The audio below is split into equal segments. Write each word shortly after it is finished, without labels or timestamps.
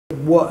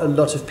what a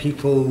lot of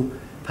people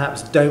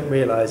perhaps don't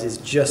realise is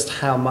just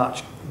how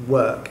much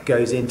work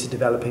goes into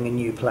developing a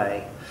new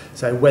play.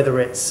 So whether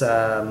it's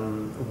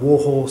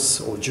Warhorse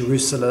or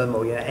Jerusalem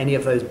or any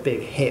of those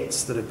big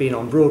hits that have been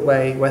on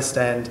Broadway, West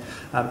End,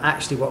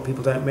 actually what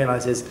people don't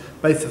realise is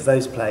both of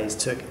those plays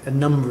took a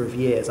number of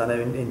years. I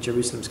know in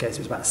Jerusalem's case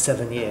it was about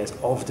 7 years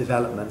of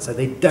development, so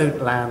they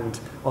don't land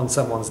on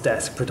someone's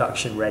desk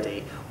production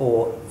ready,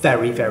 or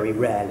very, very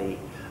rarely.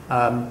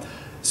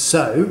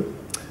 So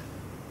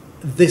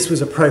this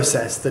was a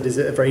process that is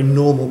a very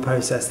normal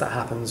process that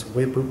happens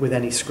with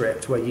any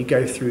script, where you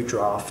go through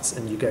drafts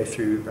and you go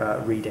through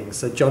readings.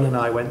 So John and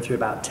I went through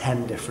about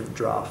 10 different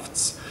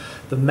drafts.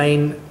 The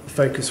main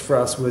focus for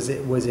us was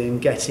in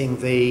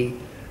getting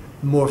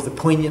more of the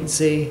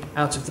poignancy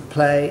out of the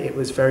play. It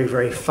was very,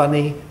 very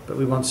funny, but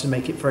we wanted to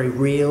make it very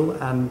real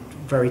and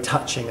very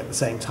touching at the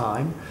same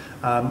time.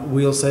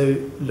 We also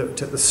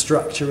looked at the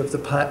structure of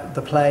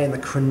the play and the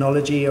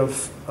chronology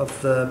of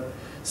the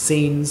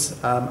scenes,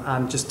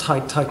 and just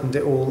tightened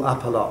it all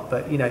up a lot.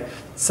 But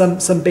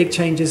some big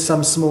changes,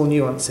 some small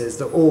nuances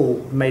that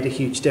all made a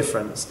huge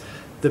difference.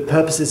 The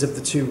purposes of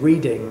the 2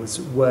 readings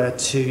were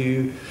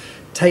to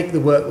take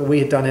the work that we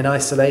had done in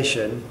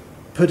isolation,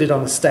 put it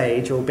on a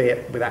stage,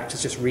 albeit with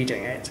actors just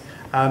reading it,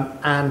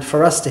 and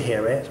for us to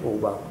hear it, or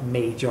well,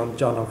 me, John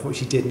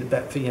unfortunately didn't,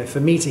 but for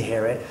me to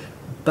hear it,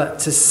 but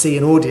to see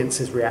an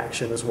audience's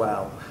reaction as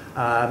well.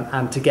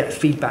 And to get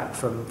feedback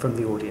from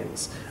the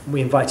audience.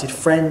 We invited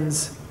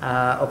friends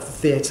of the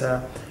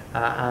theatre,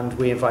 and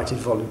we invited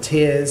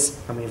volunteers,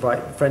 and we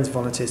invite friends and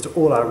volunteers to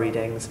all our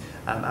readings,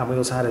 and we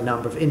also had a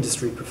number of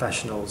industry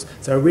professionals.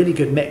 So a really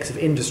good mix of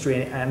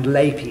industry and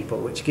lay people,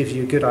 which gives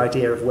you a good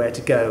idea of where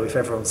to go if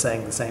everyone's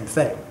saying the same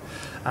thing.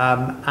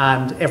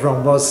 And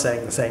everyone was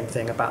saying the same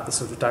thing about the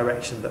sort of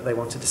direction that they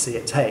wanted to see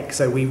it take.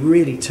 So we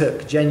really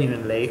took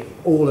genuinely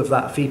all of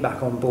that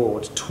feedback on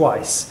board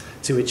twice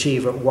to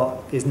achieve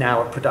what is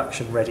now a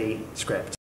production-ready script.